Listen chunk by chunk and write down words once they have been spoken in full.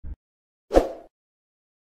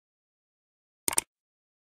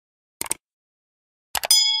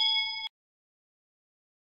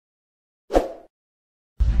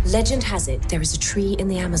Legend has it there is a tree in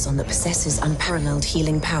the Amazon that possesses unparalleled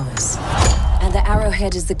healing powers. And the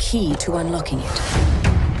arrowhead is the key to unlocking it.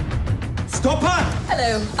 Stop her!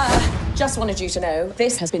 Hello. Just wanted you to know,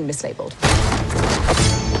 this has been mislabeled.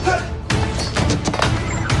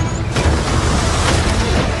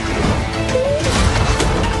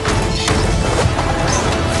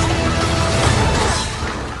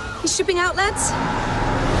 He's shipping out, lads?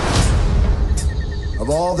 Of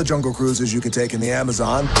all the jungle cruises you could take in the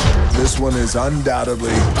Amazon, this one is undoubtedly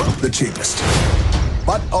the cheapest.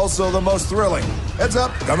 But also the most thrilling. Heads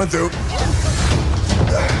up, coming through.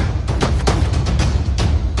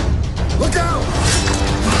 Look out!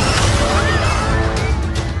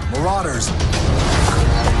 Marauders.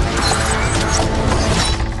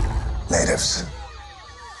 Natives.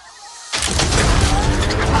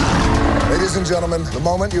 Ladies and gentlemen, the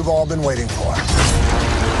moment you've all been waiting for.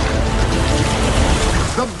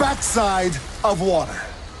 The backside of water.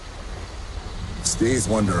 Steve's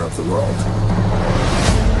wonder of the world.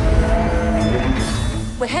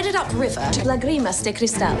 We're headed upriver to Lagrimas de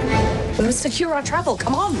Cristal. We must secure our travel.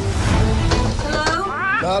 Come on. Hello?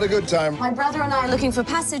 Not a good time. My brother and I are looking for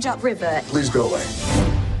passage upriver. Please go away.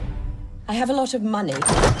 I have a lot of money.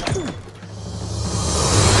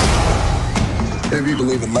 If you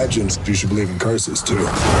believe in legends, you should believe in curses, too.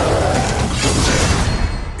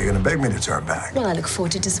 You're gonna beg me to turn back. Well, I look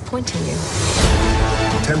forward to disappointing you.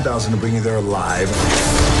 10,000 to bring you there alive.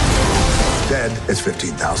 Dead is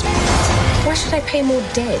 15,000. Why should I pay more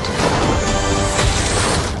dead?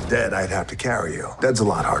 Dead, I'd have to carry you. Dead's a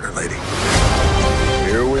lot harder, lady.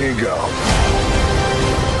 Here we go.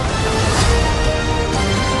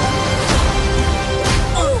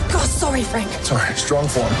 Oh, God, sorry, Frank. Sorry, strong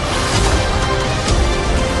form.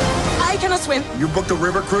 I cannot swim. You booked a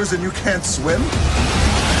river cruise and you can't swim?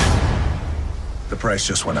 The price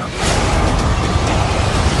just went up.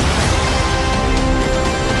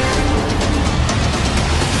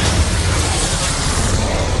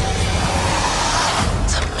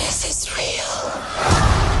 The myth is real.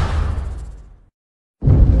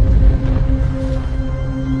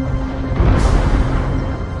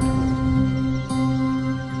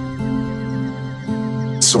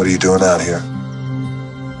 So what are you doing out here?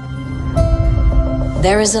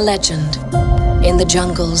 There is a legend in the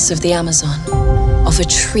jungles of the Amazon of a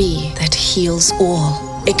tree that heals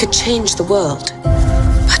all. It could change the world,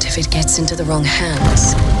 but if it gets into the wrong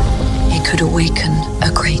hands, it could awaken a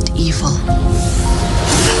great evil.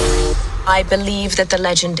 I believe that the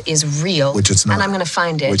legend is real. Which it's not. And I'm going to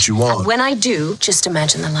find it. Which you won't. And when I do, just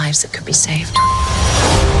imagine the lives that could be saved.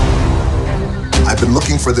 I've been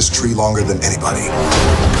looking for this tree longer than anybody.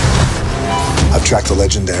 I've tracked the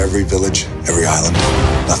legend to every village, every island.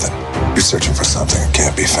 Nothing. You're searching for something that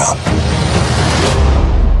can't be found.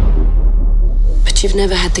 But you've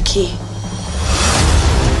never had the key.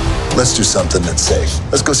 Let's do something that's safe.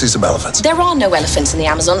 Let's go see some elephants. There are no elephants in the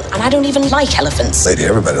Amazon, and I don't even like elephants. Lady,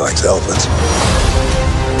 everybody likes elephants.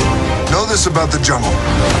 Know this about the jungle.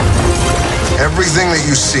 Everything that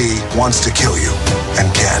you see wants to kill you,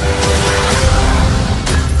 and can.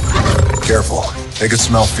 Careful. They can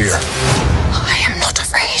smell fear. I am not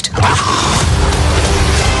afraid.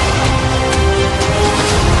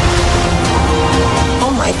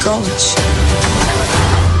 Oh my gosh.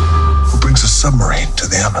 Who brings a submarine to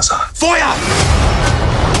the Amazon? Feuer!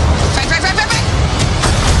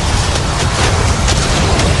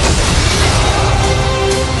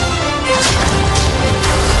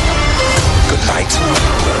 Good night.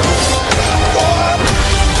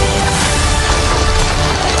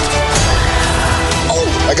 Oh,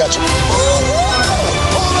 I got you.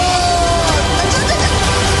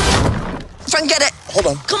 Frank, get it. Hold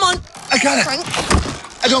on. Come on. I got it. Frank.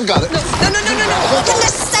 I don't got it. No. For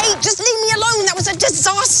goodness sake, just leave me alone. That was a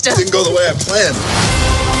disaster. Didn't go the way I planned.